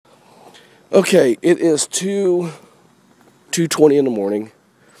Okay, it is 2:20 in the morning.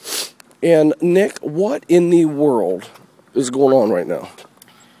 And Nick, what in the world is going on right now?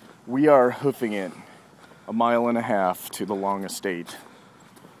 We are hoofing it 1.5 miles to the long estate.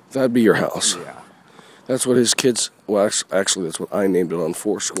 That'd be your house. Yeah. That's what his kids... Well, actually, that's what I named it on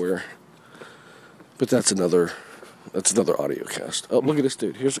Foursquare. But that's another audio cast. Oh, look at this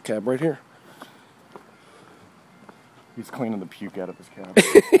dude. Here's a cab right here. He's cleaning the puke out of his cab.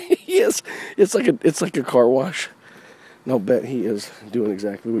 He is. It's like a car wash. And I'll bet he is doing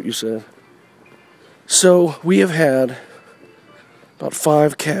exactly what you said. So, we have had about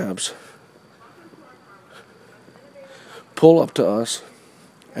 5 cabs pull up to us,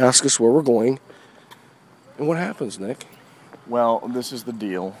 ask us where we're going. And what happens, Nick? Well, this is the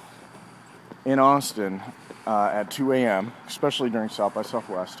deal. In Austin, at 2 a.m., especially during South by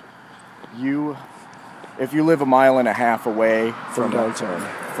Southwest, if you live 1.5 miles away from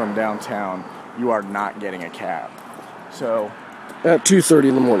downtown, you are not getting a cab. So at 2:30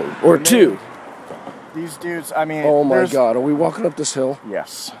 in the morning or 2. These dudes, I mean, oh my God, are we walking up this hill?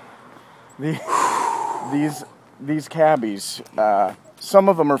 Yes. These cabbies, some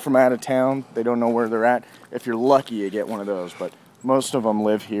of them are from out of town. They don't know where they're at. If you're lucky, you get one of those. But most of them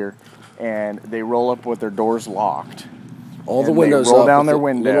live here, and they roll up with their doors locked. All the windows up. They roll up down their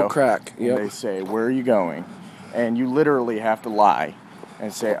with window. Little crack. Yep. And they say, "Where are you going?" And you literally have to lie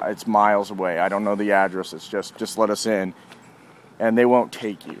and say, "It's miles away. I don't know the address. It's just let us in." And they won't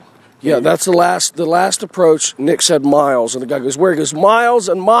take you. Yeah, that's the last approach. Nick said miles, and the guy goes, "Where?" He goes, "Miles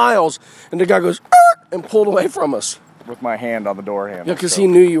and miles," and the guy goes, and pulled away from us. With my hand on the door handle. Yeah, because he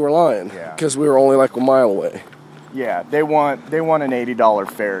knew you were lying. Yeah. Because we were only like 1 mile away. Yeah, they want an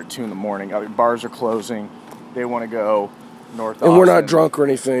 $80 fare at 2 in the morning. Bars are closing. They want to go north. And we're not drunk or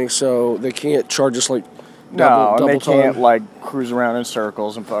anything, so they can't charge us like double they time. can't like cruise around in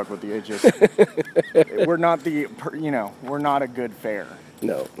circles and fuck with you. It just we're not a good fare.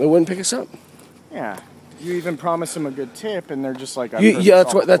 No, they wouldn't pick us up. Yeah, you even promise them a good tip, and they're just like, yeah,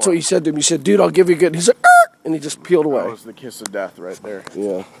 that's what you said to him. You said, "Dude, I'll give you a good." And he's like, and he just peeled away. That was the kiss of death right there.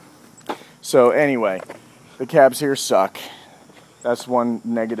 Yeah. So anyway, the cabs here suck. That's one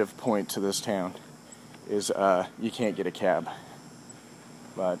negative point to this town, is you can't get a cab.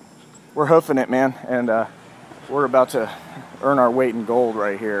 But we're hoofing it, man, and we're about to earn our weight in gold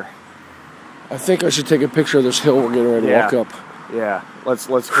right here. I think I should take a picture of this hill we're getting ready to walk up. Yeah, let's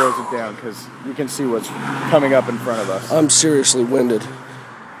close it down because you can see what's coming up in front of us. I'm seriously winded.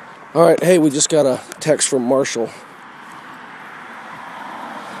 All right, hey, we just got a text from Marshall.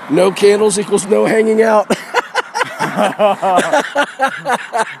 No candles equals no hanging out.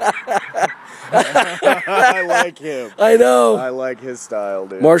 I like him. I know. I like his style,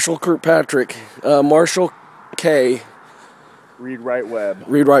 dude. Marshall Kirkpatrick. Marshall K. Read Write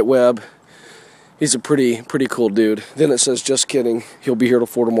Web. He's a pretty cool dude. Then it says, "Just kidding. He'll be here till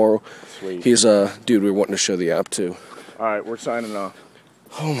 4 tomorrow." Sweet. He's a dude we're wanting to show the app to. All right, we're signing off.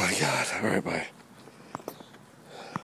 Oh my God. All right, bye.